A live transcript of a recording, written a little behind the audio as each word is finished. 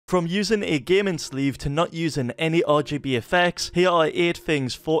From using a gaming sleeve to not using any RGB effects, here are 8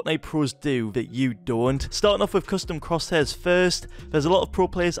 things Fortnite pros do that you don't. Starting off with custom crosshairs first, there's a lot of pro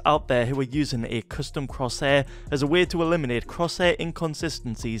players out there who are using a custom crosshair as a way to eliminate crosshair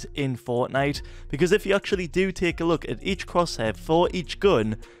inconsistencies in Fortnite, because if you actually do take a look at each crosshair for each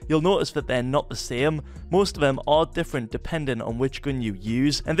gun, you'll notice that they're not the same. Most of them are different depending on which gun you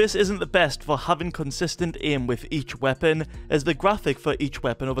use, and this isn't the best for having consistent aim with each weapon, as the graphic for each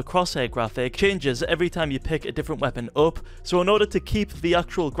weapon, or the crosshair graphic, changes every time you pick a different weapon up. So in order to keep the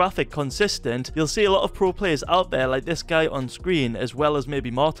actual graphic consistent, you'll see a lot of pro players out there like this guy on screen, as well as maybe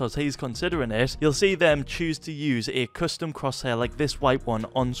Martos, he's considering it. You'll see them choose to use a custom crosshair like this white one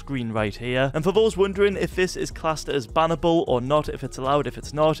on screen right here. And for those wondering if this is classed as bannable or not, if it's allowed, if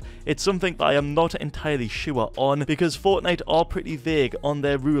it's not, it's something that I am not entirely sure on, because Fortnite are pretty vague on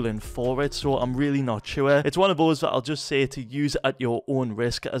their ruling for it, so I'm really not sure. It's one of those that I'll just say to use at your own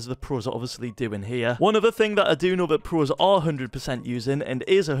risk, as the pros are obviously doing here. One other thing that I do know that pros are 100% using and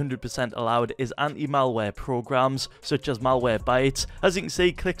is 100% allowed is anti-malware programs such as Malwarebytes. As you can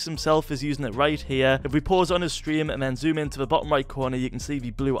see, Clicks himself is using it right here. If we pause on his stream and then zoom into the bottom right corner, you can see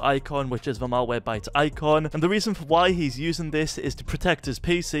the blue icon, which is the Malwarebytes icon. And the reason for why he's using this is to protect his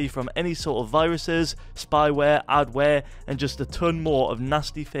PC from any sort of viruses, spyware, adware, and just a ton more of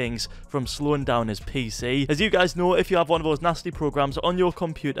nasty things from slowing down his PC. As you guys know, if you have one of those nasty programs on your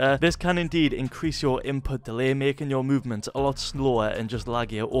computer, this can indeed increase your input delay, making your movements a lot slower and just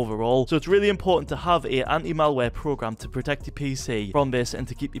laggier overall. So it's really important to have a anti-malware program to protect your PC from this and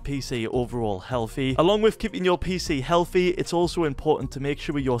to keep your PC overall healthy. Along with keeping your PC healthy, it's also important to make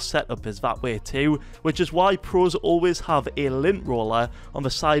sure your setup is that way too, which is why pros always have a lint roller on the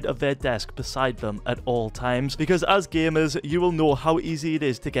side of their desk beside them at all times, because as gamers, you will know how easy it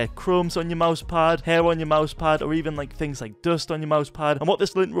is to get crumbs on your mouse pad, hair on your mouse pad, or even like things like dust on your mouse pad. And what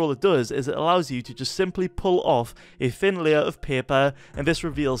this lint roller does is it allows you to just simply pull off a thin layer of paper, and this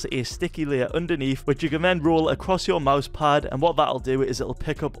reveals a sticky layer underneath, which you can then roll across your mouse pad. And what that'll do is it'll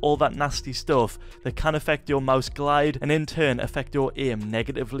pick up all that nasty stuff that can affect your mouse glide and in turn affect your aim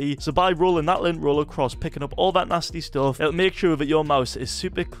negatively. So by rolling that lint roller across, picking up all that nasty stuff, it'll make sure that your mouse is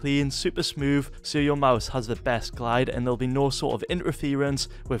super clean, super smooth, so your mouse has the best glide and there'll be no sort of interference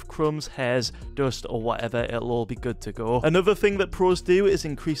with crumbs, hairs, dust, or whatever. It'll all be good to go. Another thing that pros do is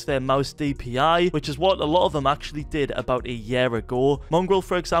increase their mouse DPI, which is what a lot of them actually did about a year ago. Mongrel,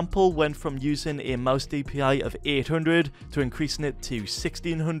 for example, went from using a mouse DPI of 800 to increasing it to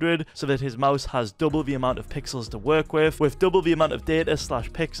 1600, so that his mouse has double the amount of pixels to work with. With double the amount of data slash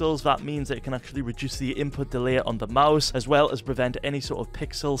pixels, that means that it can actually reduce the input delay on the mouse, as well as prevent any sort of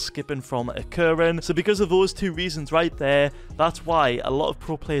pixel skipping from occurring. So because of those two reasons right there, that's why a lot of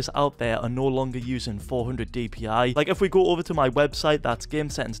pro players out there are no longer using 400 DPI. Like if we go over to my website, that's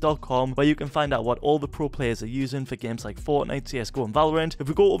gamesettings.com, where you can find out what all the pro players are using for games like Fortnite, CSGO, and Valorant. If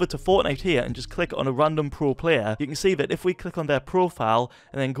we go over to Fortnite here and just click on a random pro player, you can see that if we click on their profile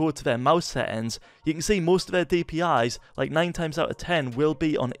and then go to their mouse settings, you can see most of their DPIs, like 9 times out of 10, will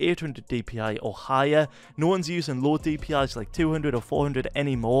be on 800 DPI or higher. No one's using low DPIs like 200 or 400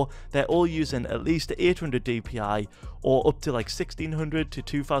 anymore. They're all using at least 800 DPI or up to like 1600 to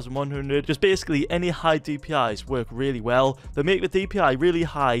 2100. Just basically any high DPIs work really well. They make the DPI really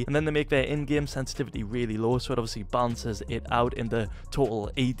high and then they make their in-game sensitivity really low, so it obviously balances it out in the total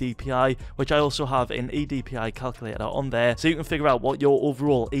eDPI, which I also have an eDPI calculator on there, so you can figure out what your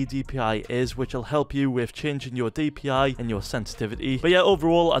overall eDPI is, which will help you with changing your DPI and your sensitivity. But yeah,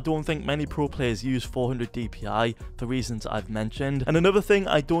 overall, I don't think many pro players use 400 DPI for reasons I've mentioned. And another thing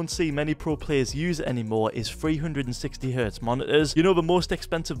I don't see many pro players use anymore is 360Hz monitors. You know, the most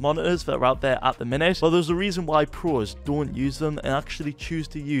expensive monitors that are out there at the minute? Well, there's a reason why pros don't use them and actually choose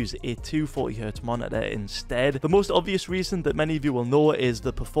to use a 240Hz monitor instead. The most obvious reason that many of you will know is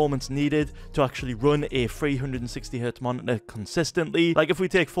the performance needed to actually run a 360Hz monitor consistently. Like if we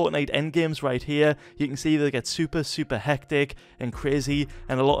take Fortnite endgames right here, you can see they get super hectic and crazy,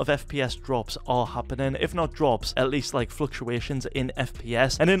 and a lot of FPS drops are happening. If not drops, at least like fluctuations in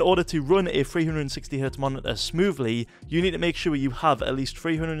FPS. And in order to run a 360Hz monitor smoothly, you need to make sure you have at least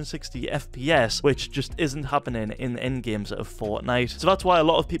 360 FPS, which just isn't happening in endgames of Fortnite. So that's why a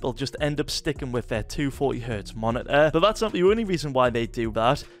lot of people just end up sticking with their 240Hz monitor. But that's not the only reason why they do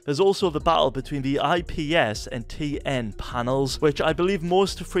that. There's also the battle between the IPS and TN panels, which I believe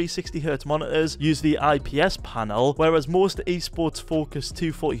most 360Hz monitors use the IPS panel, whereas most esports focused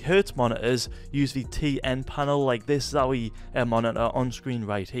 240Hz monitors use the TN panel, like this Zowie monitor on screen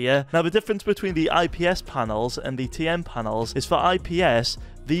right here. Now the difference between the IPS panels and the TN panels is for IPS,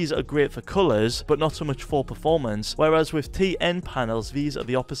 these are great for colors, but not so much for performance, whereas with TN panels, these are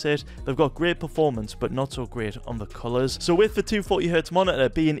the opposite. They've got great performance, but not so great on the colors. So with the 240Hz monitor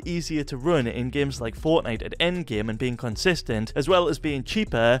being easier to run in games like Fortnite at endgame and being consistent, as well as being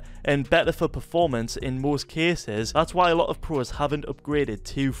cheaper and better for performance in most cases, that's why a lot of pros haven't upgraded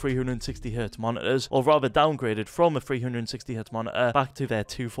to 360Hz monitors, or rather downgraded from a 360Hz monitor back to their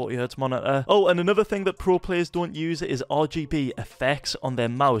 240Hz monitor. Oh, and another thing that pro players don't use is RGB effects on their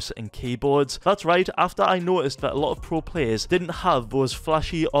mouse and keyboards. That's right, after I noticed that a lot of pro players didn't have those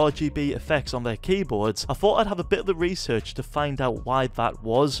flashy RGB effects on their keyboards, I thought I'd have a bit of the research to find out why that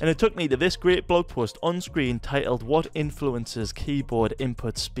was, and it took me to this great blog post on screen titled "What Influences Keyboard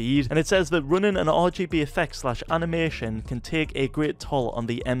Input Speed?" and it says that running an RGB effect / animation can take a great toll on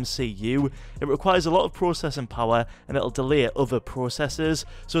the MCU. It requires a lot of processing power and it'll delay other processes.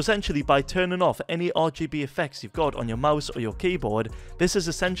 So essentially, by turning off any RGB effects you've got on your mouse or your keyboard, this is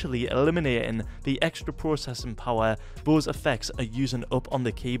essentially eliminating the extra processing power those effects are using up on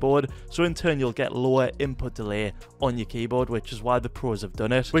the keyboard, so in turn you'll get lower input delay on your keyboard, which is why the pros have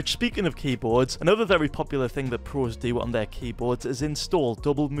done it. Which, speaking of keyboards, another very popular thing that pros do on their keyboards is install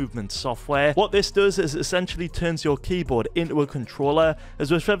double movement software. What this does is essentially turns your keyboard into a controller,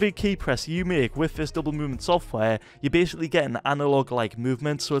 as with every key press you make with this double movement software, you basically get an analog like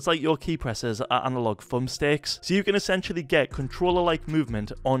movement, so it's like your key presses are analog thumbsticks. So you can essentially get controller like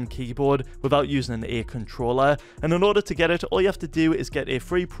movement on keyboard without using a controller, and in order to get it, all you have to do is get a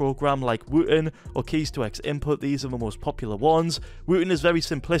free program like Wooten or Keys to X Input. These are the most popular ones. Wooten is very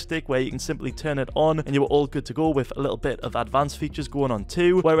simplistic, where you can simply turn it on and you're all good to go with a little bit of advanced features going on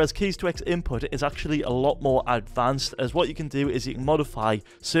too, whereas Keys to X Input is actually a lot more advanced, as what you can do is you can modify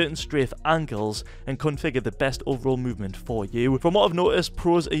certain strafe angles and configure the best overall movement for you. From what I've noticed,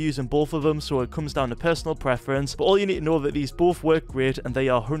 pros are using both of them, so it comes down to personal preference, but all you need to know that these both work great and they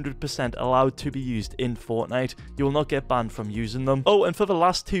are 100% allowed to be used in Fortnite. You will not get banned from using them. Oh, and for the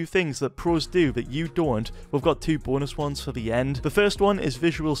last two things that pros do that you don't, we've got two bonus ones for the end. The first one is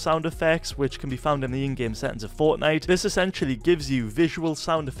visual sound effects, which can be found in the in-game settings of Fortnite. This essentially gives you visual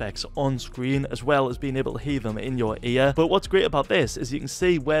sound effects on screen, as well as being able to hear them in your ear. But what's great about this is you can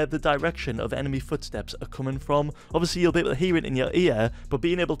see where the direction of enemy footsteps are coming from. Obviously you'll be able to hear it in your ear, but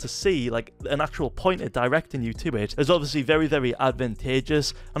being able to see like an actual pointer directing you to it is obviously very, very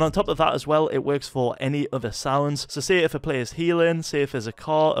advantageous. And on top of that as well, it works for any other sounds. So say if a player's healing, say if there's a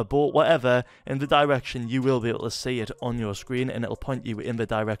car, a boat, whatever, in the direction, you will be able to see it on your screen and it'll point you in the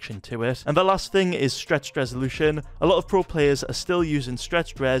direction to it. And the last thing is stretched resolution. A lot of pro players are still using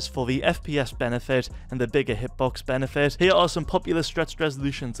stretched res for the FPS benefit and the bigger hitbox benefit. Here are some popular stretched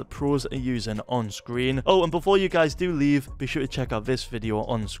resolutions that pros are using on screen. Oh, and before you guys do leave, be sure to check out this video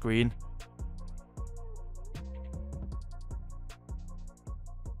on screen.